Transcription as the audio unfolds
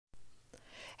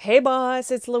Hey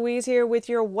boss, it's Louise here with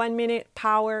your 1 minute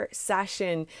power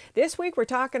session. This week we're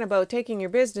talking about taking your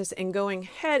business and going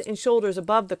head and shoulders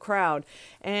above the crowd.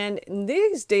 And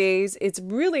these days it's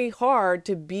really hard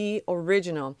to be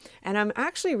original. And I'm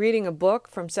actually reading a book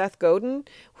from Seth Godin,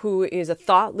 who is a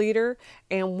thought leader.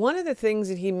 And one of the things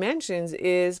that he mentions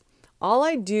is all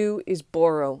I do is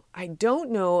borrow. I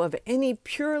don't know of any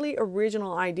purely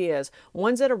original ideas,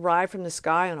 ones that arrive from the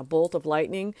sky on a bolt of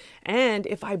lightning. And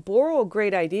if I borrow a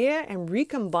great idea and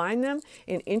recombine them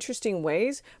in interesting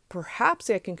ways, perhaps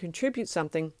I can contribute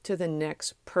something to the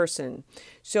next person.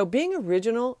 So being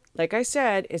original, like I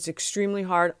said, is extremely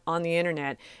hard on the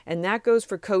internet, and that goes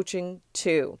for coaching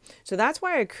too. So that's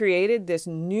why I created this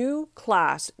new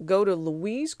class. Go to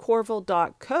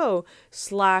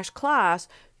louisecorville.co/class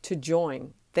to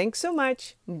join. Thanks so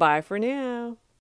much. Bye for now.